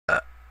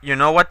You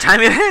know what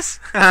time it is?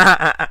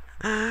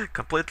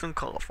 Completely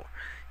uncolorful.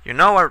 You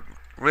know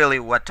really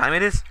what time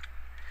it is?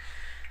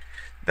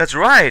 That's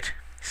right.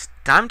 It's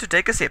time to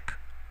take a sip.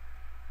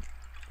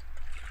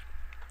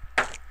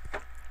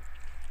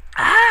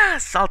 Ah,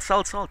 salt,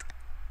 salt, salt.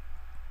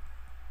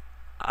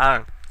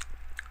 God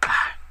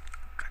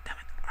damn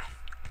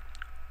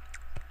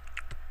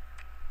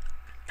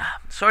it.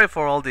 Sorry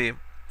for all the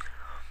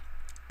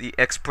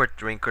expert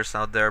drinkers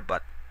out there,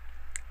 but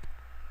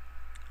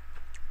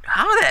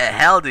how the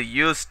hell do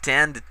you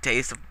stand the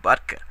taste of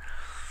vodka?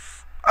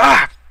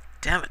 Ah,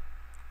 damn it.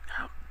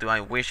 How do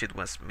I wish it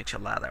was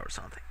michelada or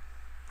something.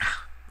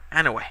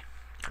 Anyway,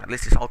 at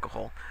least it's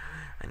alcohol,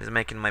 and it's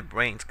making my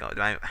brains go.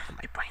 My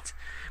brains.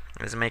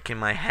 It's making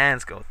my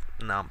hands go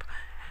numb.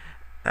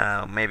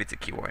 Maybe it's a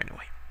keyword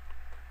anyway.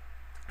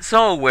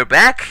 So we're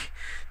back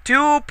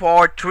to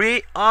part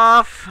 3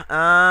 of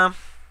I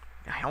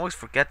always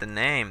forget the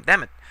name.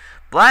 Damn it,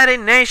 Blighted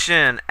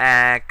Nation.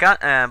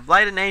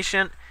 Blighted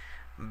Nation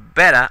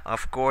beta,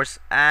 of course.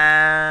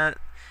 A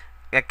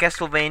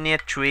Castlevania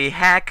 3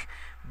 hack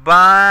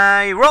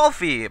by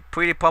Ralphy,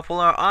 pretty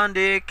popular on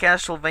the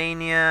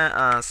Castlevania.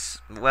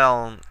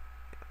 Well,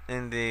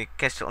 in the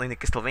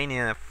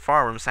Castlevania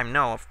forums, I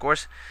know, of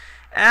course,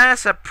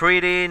 as a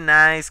pretty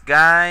nice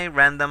guy,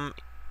 random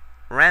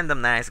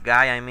nice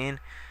guy. I mean,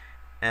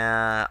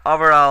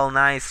 overall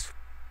nice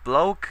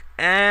bloke,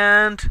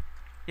 and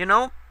you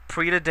know,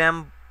 pretty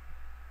damn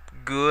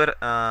good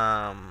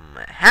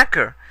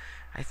hacker.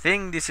 I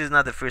think this is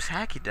not the first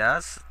hack he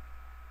does.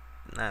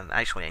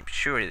 Actually, I'm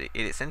sure it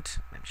isn't.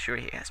 I'm sure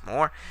he has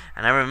more.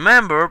 And I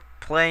remember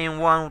playing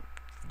one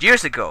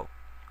years ago.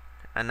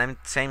 And I'm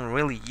saying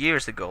really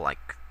years ago,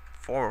 like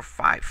 4 or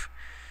 5.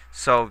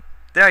 So,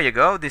 there you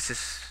go. This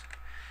is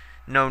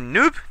no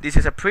noob. This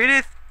is a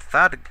pretty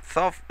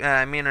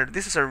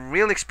this is a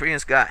real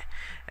experienced guy.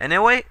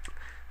 Anyway,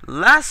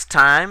 last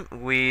time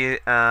we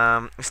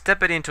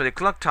stepped into the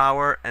clock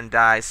tower and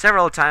died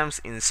several times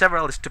in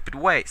several stupid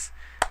ways.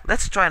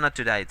 Let's try not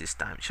to die this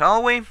time,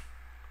 shall we?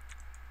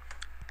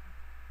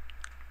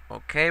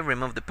 Okay,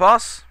 remove the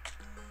pause.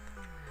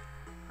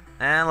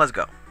 And let's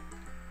go.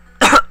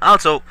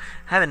 Also,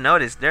 haven't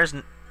noticed, there's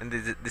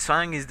the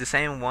song is the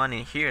same one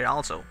in here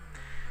also.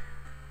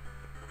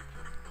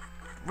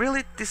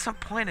 Really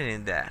disappointed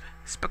in that.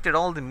 Expected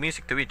all the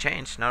music to be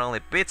changed, not only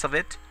bits of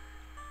it.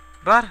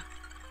 But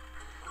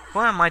who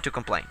am I to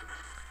complain?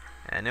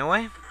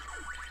 Anyway,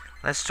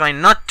 let's try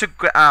not to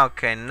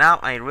okay, now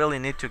I really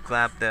need to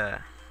grab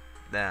the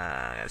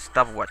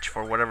stopwatch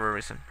for whatever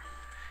reason.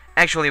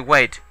 Actually,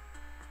 wait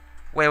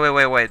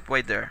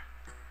there.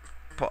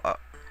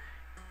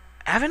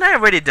 Haven't I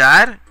already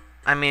died?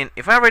 I mean,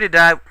 if I already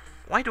died,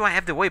 why do I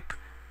have the whip?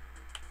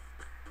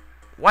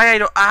 Why I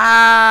don't?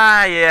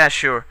 Ah, yeah,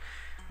 sure.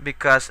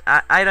 Because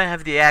I don't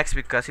have the axe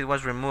because it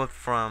was removed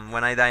from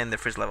when I died in the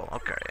first level.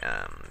 Okay,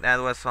 that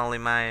was only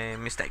my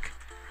mistake.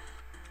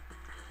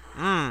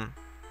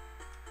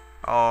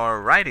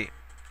 Alrighty.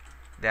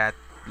 That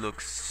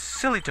looks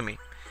silly to me.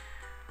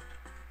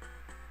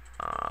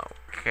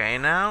 Okay,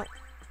 now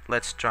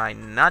let's try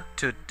not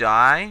to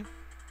die.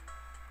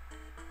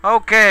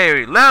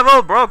 Okay,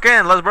 level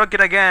broken. Let's break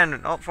it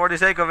again, for the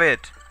sake of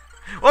it.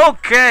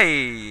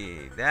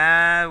 Okay,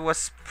 that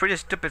was pretty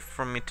stupid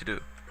for me to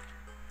do.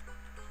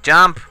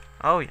 Jump.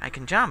 Oh, I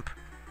can jump.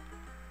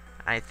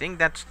 I think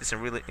that's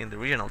really in the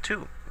original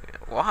too.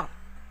 Wow.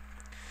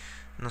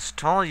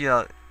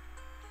 Nostalgia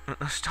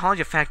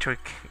Factory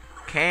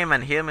came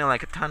and hit me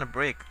like a ton of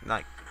brick.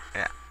 Like,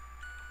 yeah.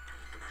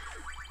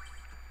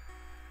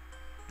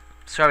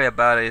 Sorry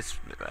about it.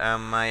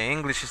 My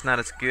English is not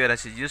as good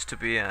as it used to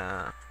be.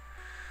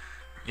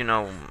 You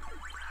know,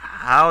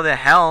 how the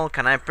hell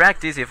can I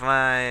practice if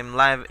I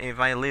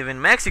live in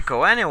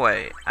Mexico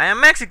anyway? I am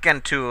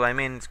Mexican too. I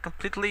mean, it's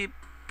completely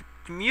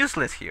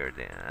useless here.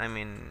 I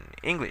mean,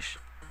 English.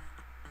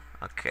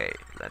 Okay,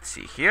 let's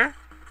see here.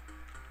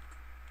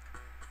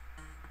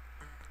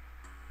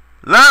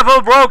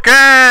 Level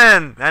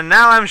broken, and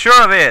now I'm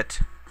sure of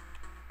it.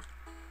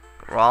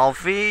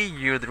 Ralphy,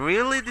 you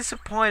really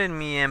disappointed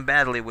me and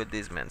badly with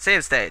this, man.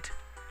 Save state.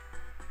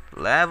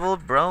 Level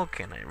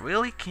broken. I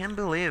really can't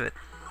believe it.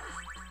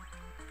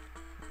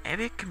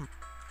 Maybe I can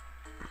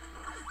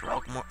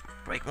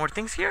break more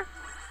things here?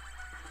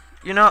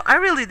 You know, I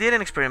really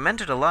didn't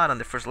experiment it a lot on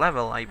the first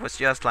level. I was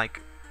just like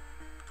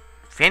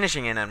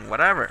finishing it and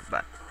whatever,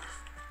 but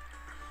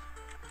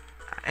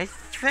I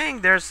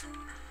think there's...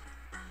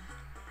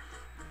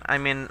 I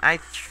mean, I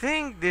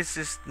think this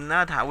is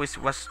not how it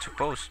was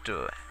supposed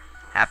to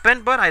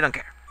happen, but I don't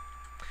care.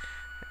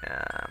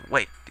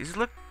 Wait, this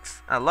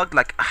looks a lot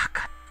like... Ah,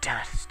 god damn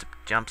it, stupid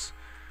jumps.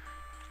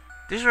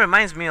 This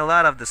reminds me a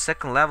lot of the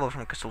second level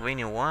from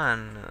Castlevania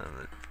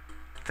 1.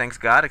 Thanks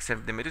God,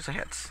 except the Medusa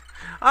heads.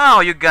 Oh,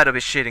 you gotta be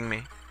shitting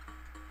me.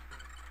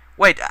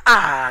 Wait,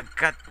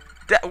 god...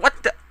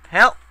 What the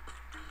hell?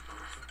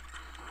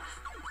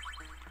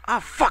 Oh,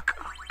 fuck.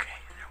 Okay,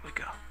 there we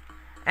go.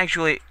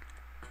 Actually,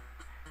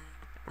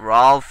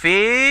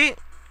 Ralphie,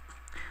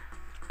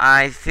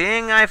 I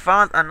think I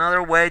found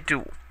another way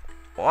to...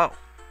 Whoa.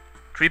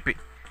 creepy.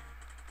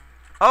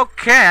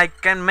 Okay, I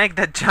can make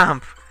that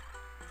jump.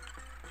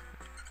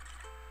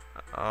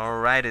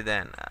 Alrighty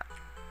then.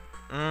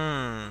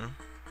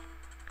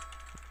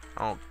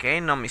 Okay,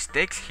 no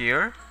mistakes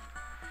here.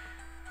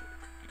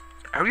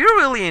 Are you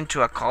really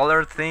into a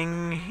color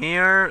thing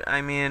here?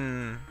 I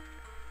mean,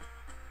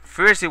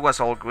 first it was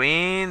all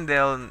green,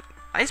 then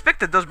I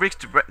expected those bricks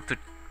to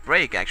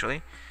break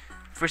actually.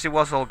 First it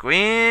was all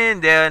green,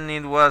 then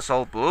it was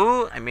all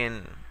blue. I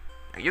mean,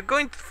 are you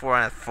going for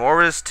a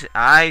forest,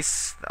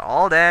 ice,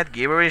 all that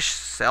gibberish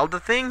Zelda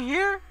thing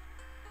here?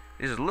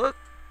 Is it look?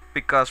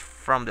 Because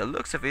from the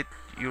looks of it,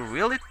 you're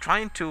really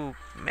trying to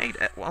make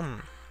that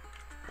one.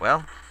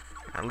 Well,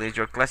 at least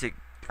your classic.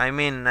 I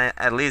mean,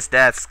 at least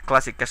that's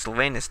classic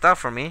Castlevania stuff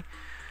for me.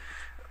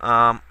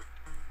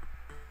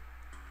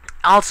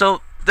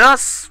 Also,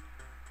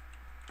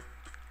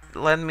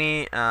 let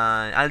me.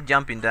 I'll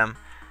jump in them.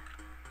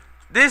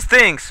 These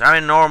things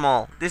aren't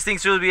normal. These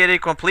things should be either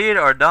complete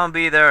or don't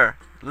be there.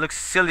 Looks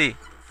silly.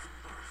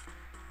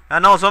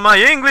 And also, my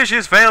English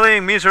is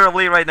failing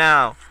miserably right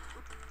now.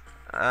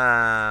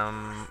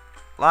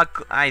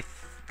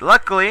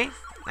 Luckily,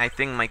 I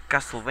think my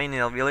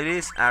Castlevania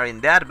abilities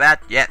aren't that bad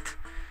yet.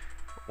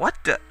 What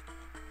the?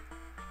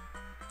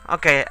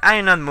 Okay,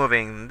 I'm not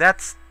moving.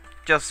 That's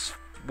just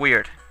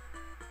weird.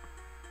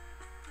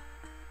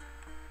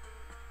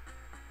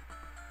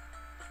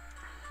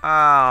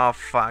 Oh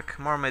fuck,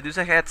 more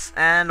Medusa heads,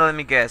 and let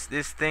me guess,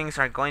 these things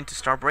are going to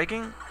start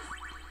breaking?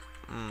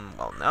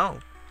 Well, no.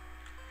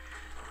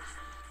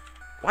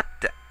 What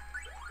the?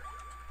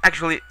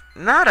 Actually,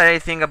 now that I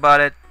think about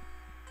it,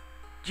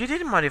 you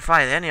didn't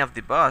modify any of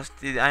the boss,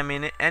 I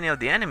mean any of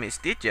the enemies,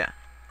 did ya?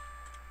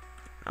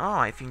 Oh,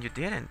 I think you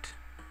didn't.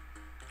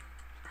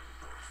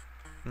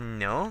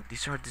 No,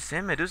 these are the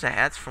same Medusa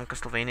heads from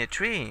Castlevania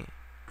 3,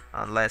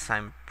 unless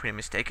I'm pretty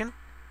mistaken.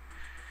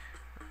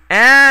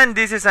 And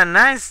this is a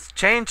nice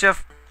change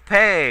of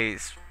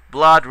pace.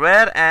 Blood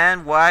red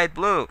and white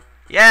blue.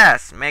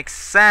 Yes, makes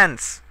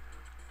sense.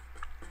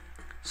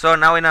 So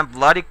now in a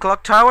bloody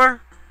clock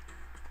tower?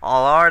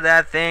 All are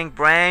that thing,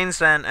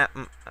 brains and...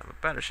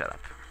 better shut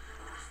up.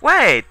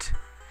 Wait!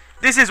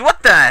 This is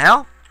what the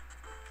hell?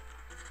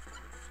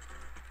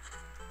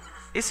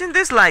 Isn't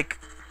this like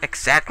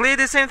exactly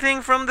the same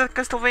thing from the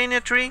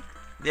Castlevania 3?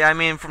 Yeah, I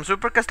mean from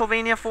Super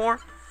Castlevania 4?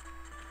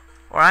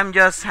 Or I'm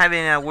just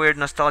having a weird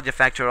nostalgia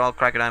factor all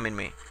cracked on in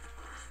me.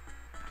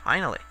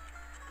 Finally.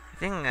 I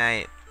think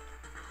I...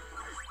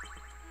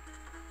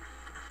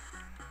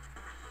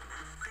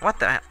 What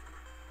the hell?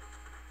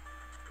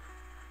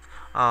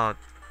 Oh,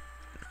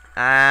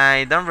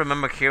 I don't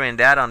remember hearing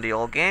that on the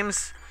old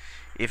games.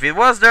 If it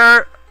was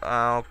there,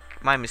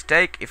 my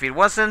mistake. If it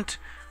wasn't,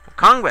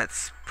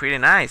 congrats. Pretty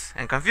nice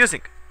and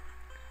confusing.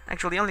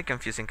 Actually, only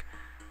confusing.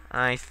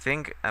 I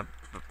think a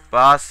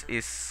boss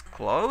is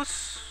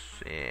close.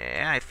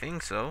 Yeah, I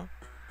think so.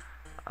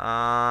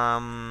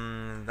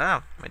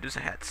 No, Medusa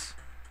heads.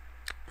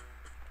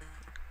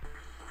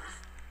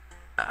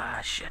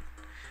 Shit.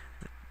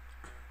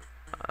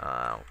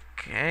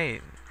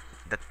 Okay.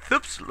 The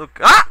thoops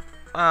look.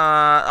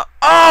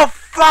 Oh,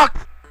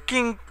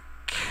 fucking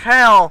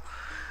hell.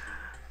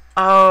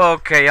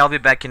 Okay, I'll be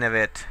back in a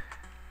bit.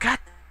 God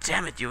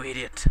damn it, you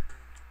idiot.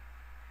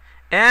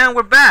 And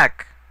we're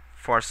back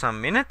for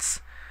some minutes.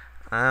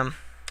 God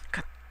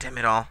damn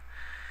it all.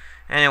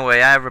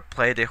 Anyway, I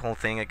replayed the whole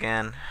thing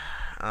again.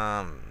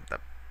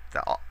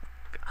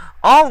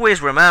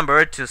 Always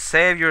remember to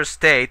save your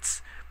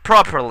states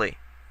properly,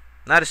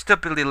 not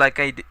stupidly like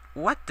I did.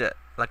 What the?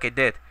 Like I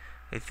did.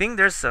 I think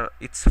there's a.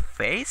 It's a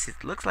face.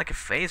 It looks like a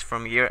face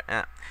from here.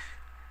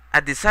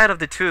 At the side of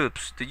the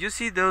tubes. Do you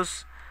see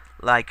those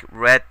like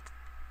red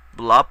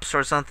blobs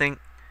or something?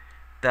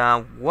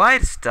 The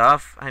white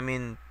stuff. I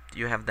mean,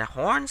 you have the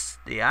horns,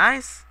 the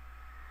eyes,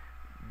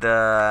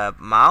 the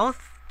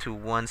mouth to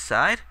one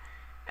side.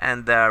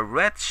 And the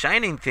red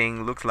shining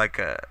thing looks like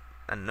a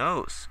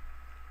nose.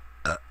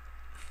 I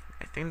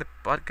think the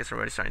podcast is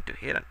already starting to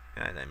hit.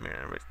 I mean,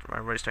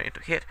 already starting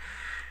to hit.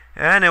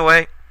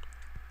 Anyway,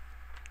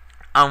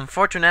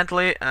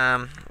 unfortunately,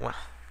 well,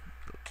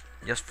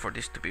 just for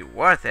this to be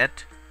worth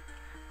it,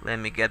 let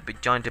me get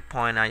beyond the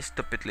point I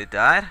stupidly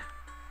died.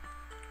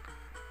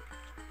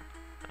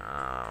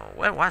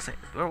 Where was it?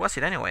 Where was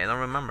it anyway? I don't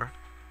remember.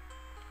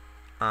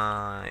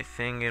 I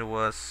think it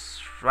was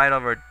right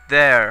over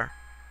there.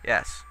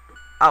 Yes.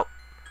 Oh.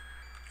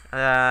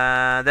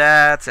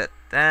 That's it.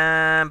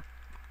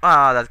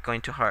 Oh, that's going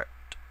to hurt.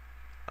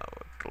 Oh,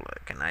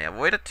 can I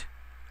avoid it?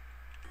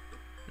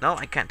 No,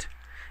 I can't.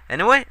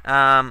 Anyway,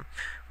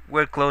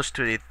 we're close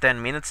to the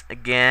 10 minutes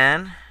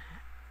again.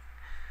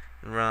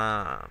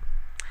 God,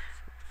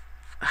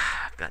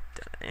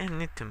 I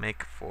need to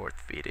make a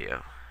fourth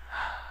video.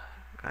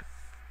 God,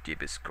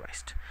 Jesus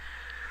Christ.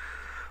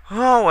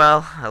 Oh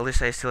well, at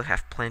least I still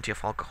have plenty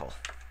of alcohol.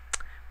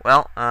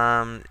 Well,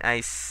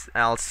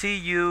 I'll see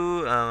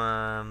you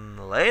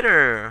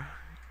later.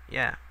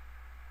 Yeah.